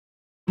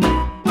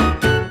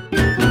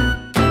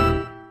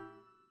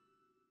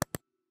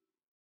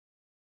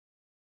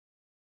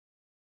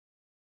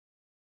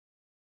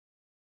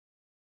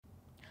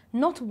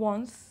Not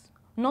once,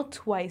 not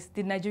twice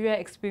did Nigeria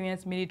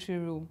experience military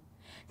rule.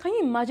 Can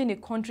you imagine a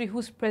country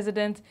whose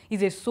president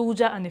is a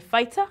soldier and a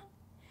fighter?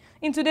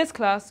 In today's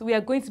class, we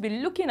are going to be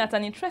looking at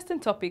an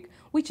interesting topic,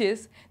 which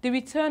is the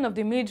return of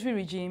the military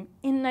regime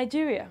in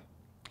Nigeria.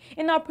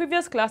 In our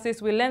previous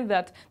classes, we learned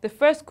that the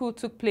first coup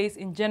took place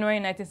in January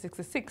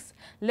 1966,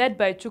 led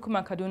by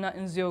Chukwuma Kaduna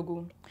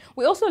Nziogu.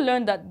 We also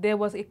learned that there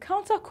was a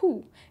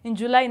counter-coup in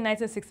July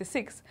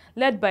 1966,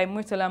 led by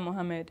Murtala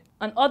Mohammed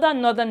and other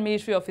northern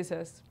military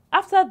officers.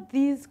 After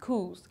these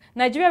coups,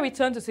 Nigeria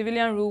returned to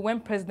civilian rule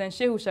when President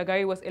Shehu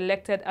Shagari was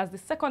elected as the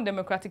second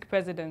democratic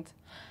president.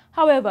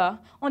 However,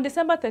 on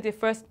December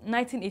 31,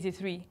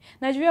 1983,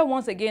 Nigeria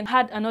once again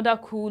had another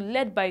coup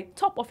led by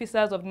top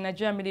officers of the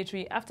Nigerian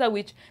military, after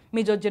which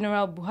Major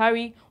General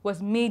Buhari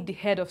was made the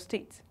head of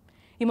state.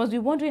 You must be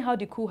wondering how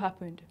the coup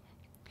happened.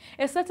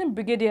 A certain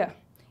Brigadier,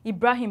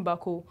 Ibrahim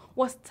Bako,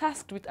 was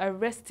tasked with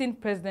arresting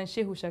President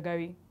Shehu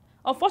Shagari.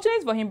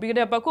 Unfortunately for him,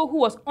 Brigadier Bako, who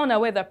was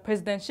unaware that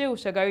President Shehu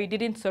Shagari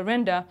didn't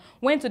surrender,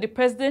 went to the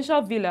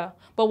presidential villa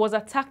but was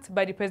attacked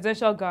by the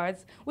presidential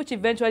guards, which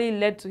eventually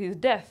led to his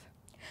death.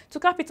 To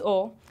cap it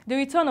all, the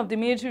return of the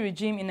military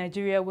regime in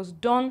Nigeria was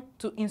done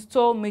to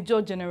install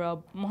Major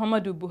General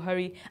Muhammadu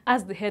Buhari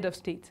as the head of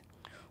state,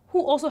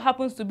 who also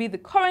happens to be the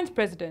current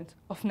president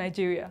of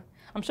Nigeria.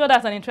 I'm sure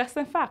that's an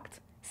interesting fact.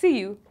 See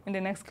you in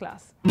the next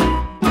class.